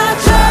I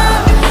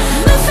jump,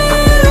 no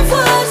fear of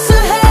what's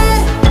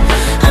ahead.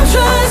 I'm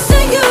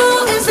trusting you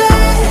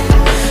instead.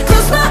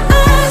 Close my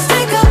eyes,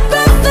 take a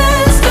breath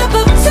and step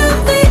up to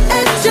the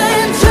edge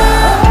and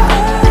jump.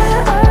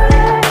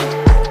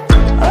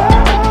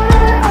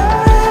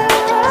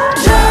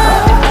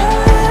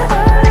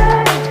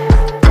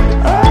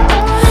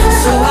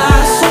 So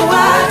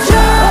I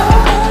jump.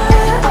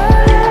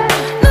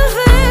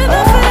 Nothing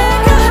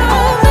can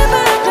hold me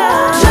back now.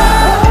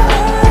 Jump.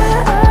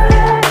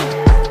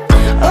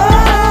 Oh,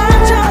 I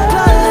jump,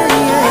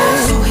 yeah.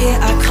 So here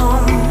I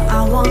come, I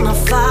wanna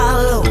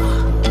follow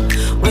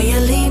where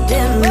you're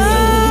leading me.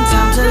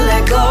 Time to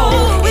let go,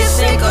 it's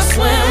sink or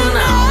swim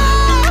now.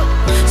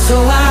 So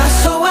I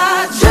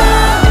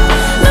jump,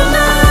 no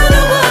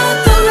matter what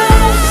the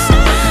risk.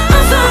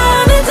 I'm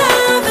finally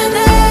diving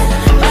in.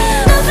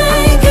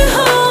 Nothing can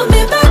hold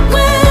me back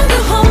when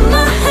you hold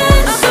my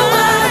hand. So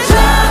I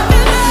jump,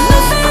 no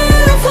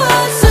fear of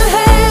what's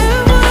ahead.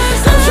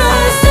 I'm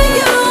trusting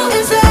you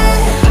instead.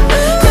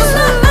 Close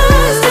my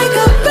eyes, take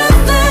a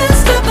breath and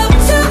step up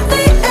to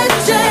the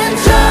edge and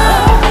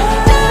jump.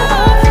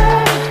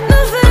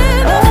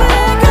 Nothing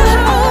can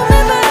hold me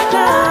back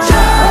now.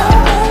 Jump,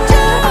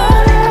 jump,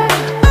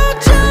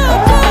 jump.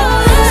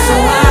 So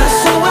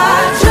I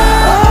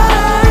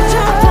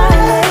jump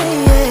on it,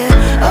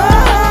 yeah. Oh,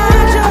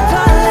 I jump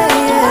on it,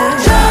 yeah.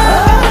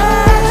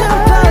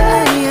 Jump on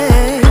it,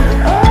 yeah.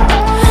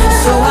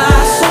 So I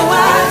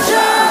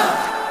jump.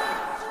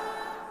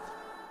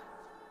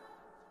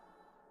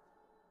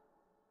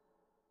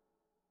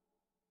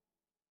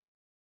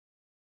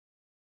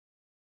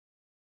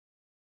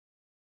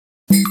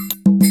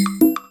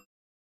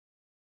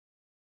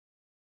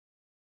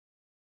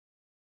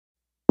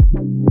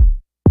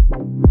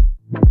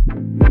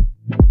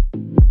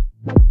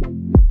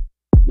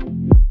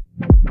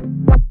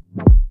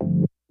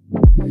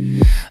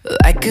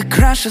 Like a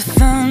crash of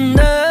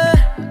thunder,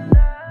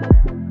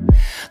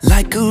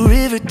 like a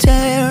river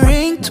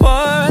tearing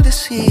toward the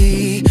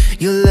sea.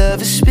 Your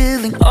love is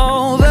spilling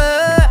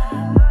over,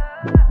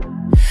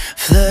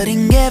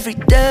 flooding every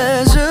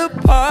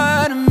desert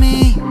part of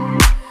me.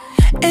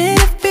 And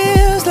it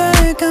feels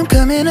like I'm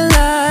coming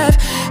alive,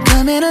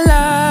 coming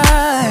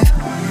alive.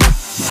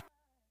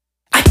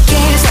 I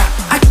can't stop,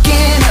 I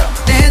can't help,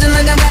 dancing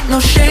like I've got no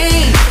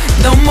shame.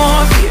 No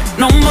more fear,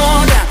 no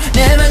more doubt,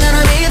 never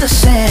gonna be the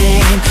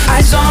same.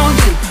 Eyes on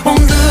you,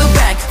 won't look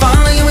back,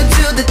 follow you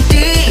into the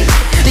deep,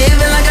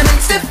 living like I'm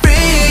set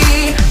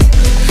free.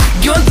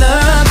 Your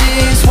love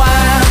is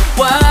wild,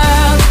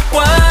 wild,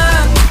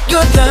 wild.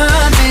 Your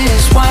love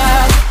is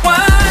wild,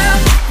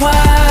 wild,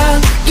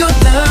 wild. Your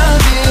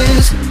love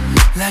is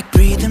like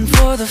breathing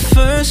for the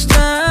first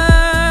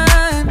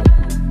time,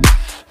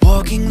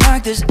 walking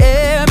like there's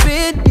air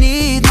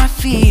beneath my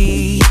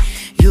feet.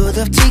 Your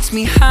love takes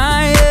me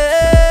higher,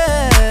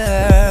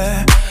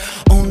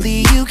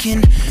 only you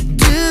can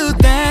do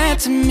that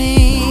to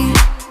me.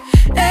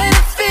 And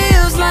it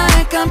feels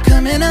like I'm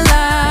coming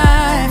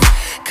alive,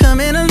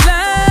 coming alive.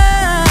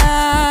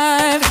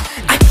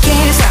 I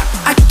can't stop,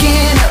 I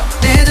can't help,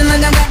 dancing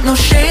like I've got no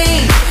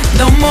shame.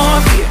 No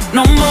more fear,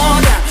 no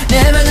more doubt,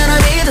 never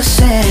gonna be the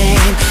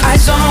same.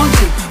 Eyes on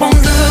you, won't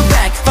look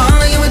back,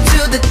 follow you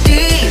into the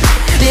deep,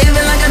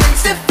 living like I'm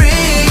set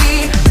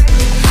free.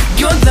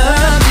 Your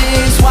love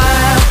is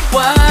wild,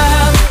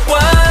 wild,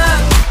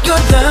 wild. Your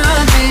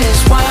love is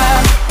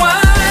wild,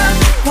 wild,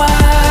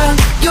 wild.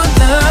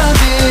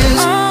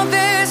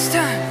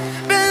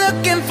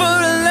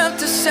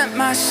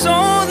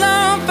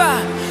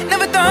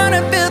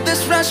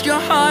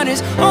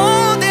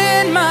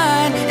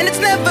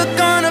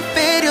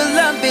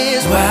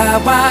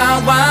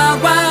 wild, wild,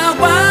 wild,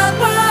 wild, wild,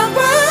 wild,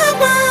 wild,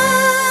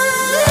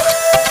 wild.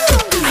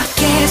 I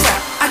can't stop,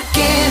 I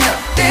can't help,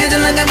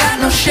 dancing like I got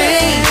no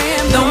shame.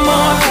 No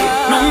more fear,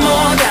 no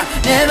more doubt,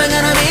 never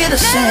gonna be the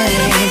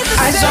same.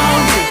 Eyes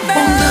on you,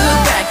 won't look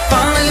back,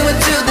 follow you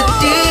into the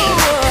deep,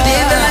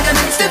 living like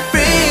I'm instant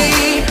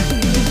free.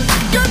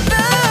 Your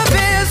love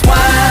is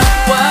wild,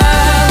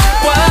 wild,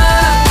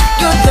 wild.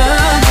 Your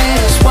love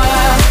is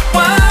wild,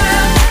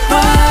 wild,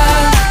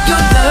 wild.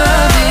 Your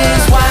love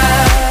is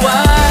wild,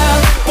 wild,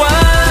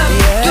 wild.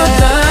 Your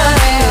love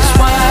is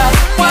wild,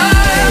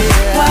 wild,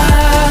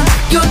 wild.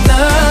 Your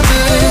love is wild,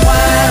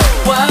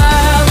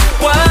 wild,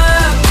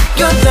 wild.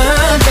 Your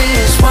love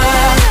is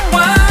wild,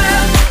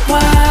 wild,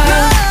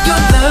 wild.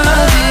 Your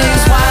love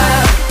is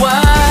wild,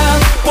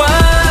 wild,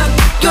 wild.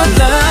 Your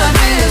love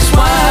is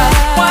wild,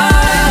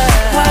 wild,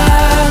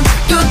 wild.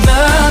 Your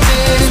love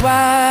is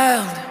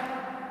wild.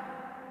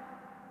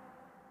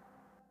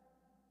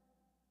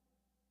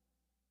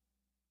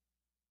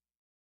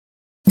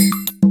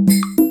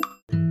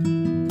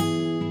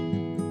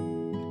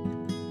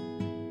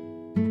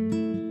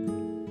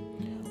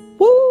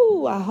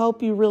 Woo! I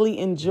hope you really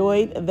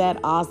enjoyed that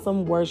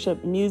awesome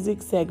worship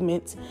music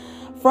segment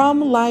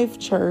from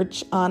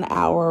LifeChurch on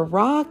our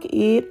Rock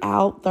It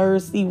Out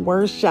Thursday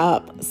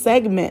worship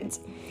segment.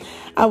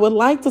 I would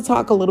like to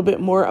talk a little bit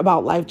more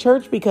about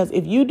LifeChurch because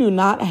if you do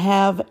not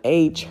have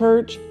a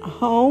church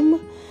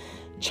home,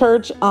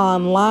 church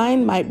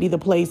online might be the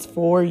place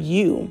for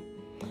you.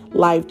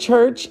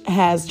 LifeChurch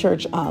has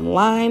church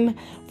online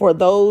for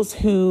those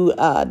who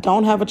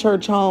don't have a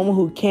church home,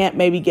 who can't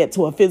maybe get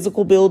to a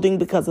physical building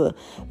because of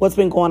what's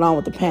been going on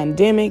with the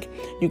pandemic.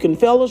 You can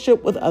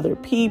fellowship with other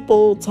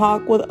people,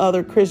 talk with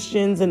other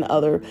Christians and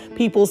other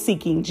people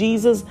seeking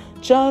Jesus,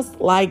 just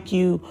like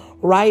you,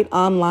 right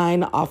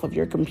online off of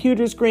your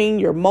computer screen,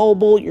 your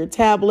mobile, your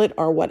tablet,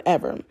 or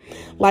whatever.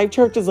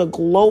 LifeChurch is a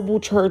global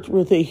church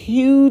with a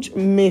huge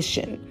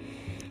mission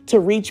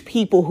to reach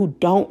people who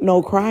don't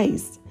know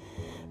Christ.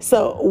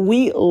 So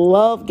we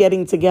love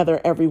getting together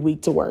every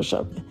week to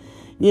worship.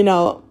 You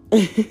know,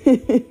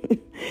 it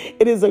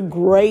is a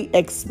great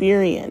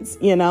experience,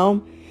 you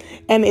know,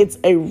 and it's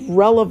a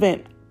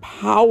relevant,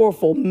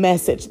 powerful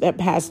message that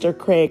Pastor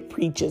Craig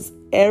preaches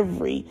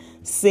every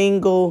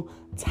single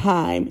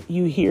time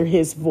you hear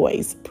his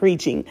voice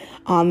preaching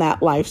on that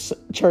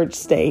LifeChurch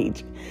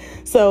stage.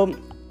 So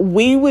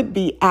we would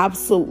be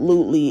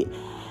absolutely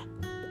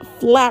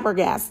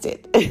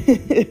flabbergasted,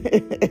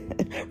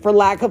 for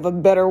lack of a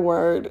better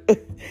word,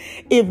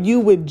 if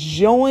you would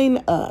join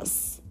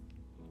us.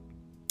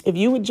 If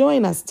you would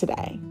join us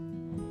today,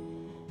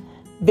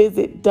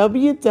 visit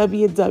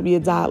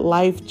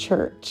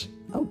www.lifechurch,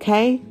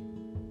 okay,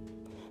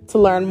 to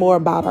learn more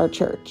about our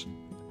church.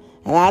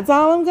 And that's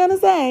all I'm going to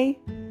say.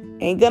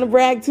 Ain't going to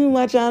brag too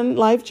much on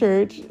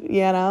LifeChurch.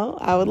 You know,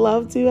 I would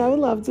love to, but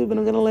I'm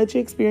going to let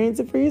you experience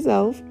it for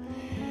yourself.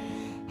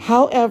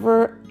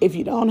 However, if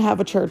you don't have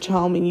a church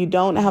home and you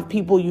don't have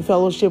people you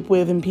fellowship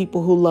with and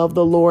people who love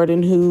the Lord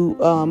and who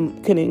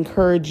can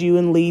encourage you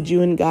and lead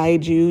you and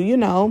guide you, you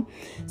know,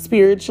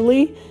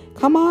 spiritually,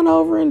 come on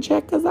over and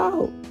check us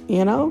out,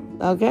 you know,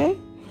 okay?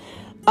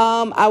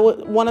 I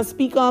would want to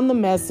speak on the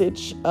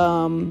message,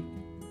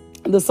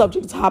 the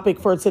subject topic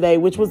for today,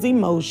 which was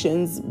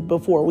emotions,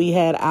 before we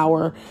had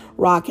our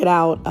Rock It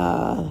Out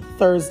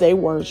Thursday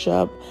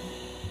worship.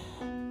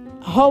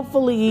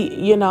 Hopefully,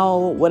 you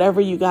know,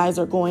 whatever you guys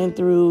are going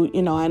through,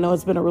 you know, I know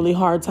it's been a really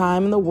hard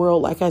time in the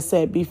world, like I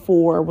said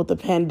before, with the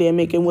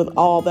pandemic and with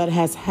all that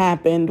has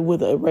happened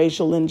with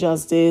racial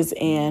injustice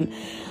and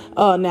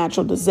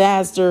natural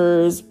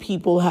disasters.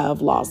 People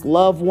have lost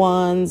loved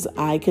ones.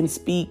 I can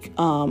speak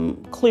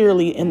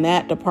clearly in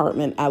that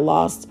department. I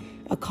lost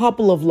a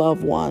couple of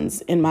loved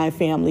ones in my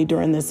family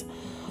during this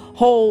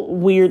whole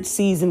weird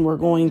season we're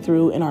going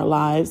through in our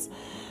lives.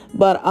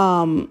 But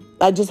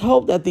I just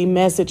hope that the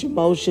message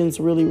emotions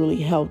really,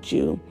 really helped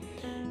you.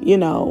 You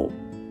know,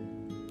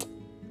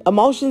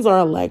 emotions are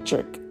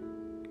electric.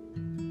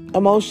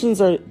 Emotions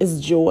is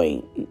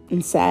joy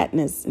and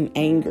sadness and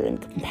anger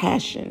and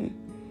compassion.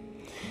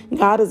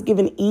 God has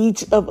given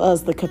each of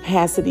us the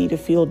capacity to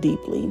feel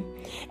deeply.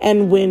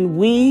 And when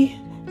we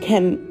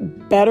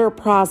can better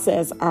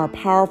process our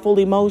powerful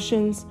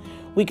emotions,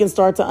 we can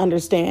start to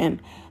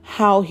understand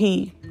how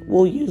He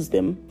will use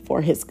them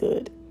for His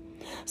good.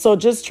 So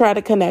just try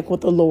to connect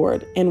with the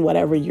Lord in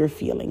whatever you're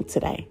feeling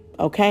today,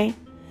 okay?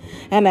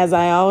 And as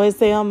I always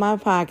say on my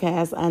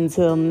podcast,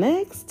 until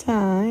next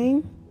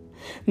time,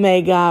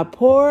 may God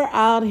pour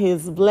out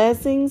His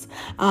blessings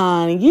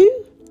on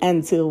you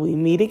until we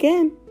meet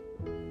again.